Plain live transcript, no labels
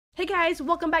Hey guys,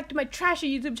 welcome back to my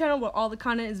trashy YouTube channel where all the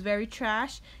content is very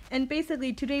trash. And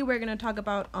basically today we're going to talk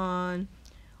about on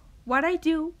what I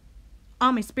do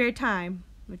on my spare time,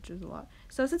 which is a lot.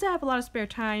 So since I have a lot of spare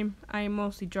time, I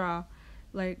mostly draw,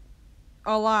 like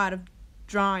a lot of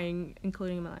drawing,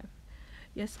 including in my life.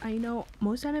 Yes, I know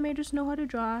most animators know how to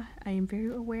draw. I am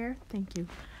very aware. Thank you.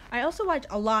 I also watch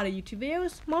a lot of YouTube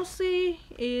videos. Mostly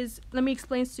is Let Me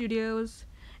Explain Studios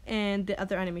and the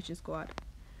other animation squad.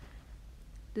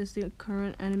 This is the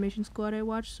current animation squad I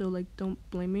watch, so like don't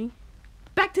blame me.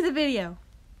 Back to the video.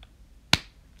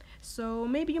 So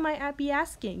maybe you might be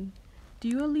asking, do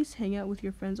you at least hang out with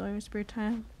your friends on your spare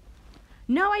time?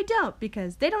 No, I don't,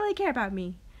 because they don't really care about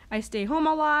me. I stay home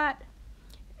a lot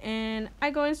and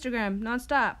I go Instagram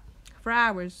nonstop for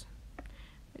hours.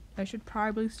 I should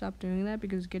probably stop doing that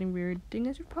because it's getting weird. Dang,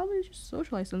 I should probably just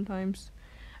socialize sometimes.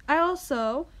 I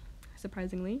also,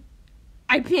 surprisingly,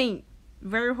 I paint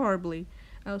very horribly.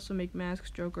 I also make masks,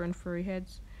 Joker, and furry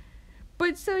heads.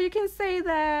 But so you can say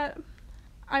that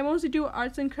I mostly do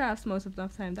arts and crafts most of the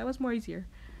time. That was more easier.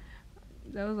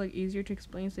 That was like easier to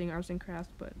explain saying arts and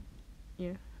crafts, but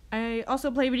yeah. I also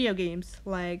play video games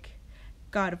like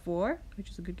God of War,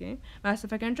 which is a good game, Mass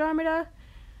Effect Andromeda,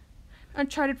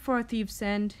 Uncharted 4: Thieves'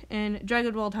 End, and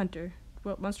Dragon World Hunter.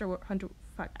 Well, Monster Hunter.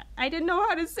 Fuck, I didn't know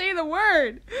how to say the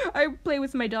word. I play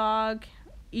with my dog,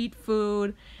 eat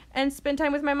food, and spend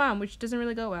time with my mom, which doesn't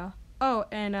really go well. Oh,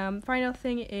 and final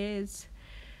thing is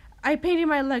I painted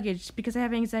my luggage because I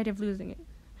have anxiety of losing it.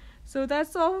 So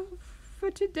that's all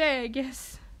for today, I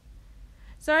guess.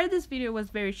 Sorry this video was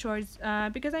very short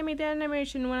because I made the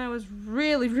animation when I was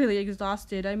really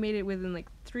exhausted. I made it within like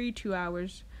 2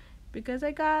 hours because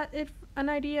I got an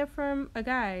idea from a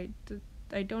guy that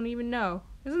I don't even know.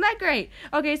 Isn't that great?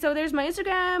 Okay, so there's my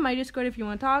Instagram, my Discord if you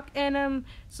want to talk, and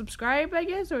subscribe, I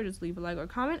guess, or just leave a like or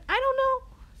comment. I don't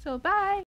know. So bye.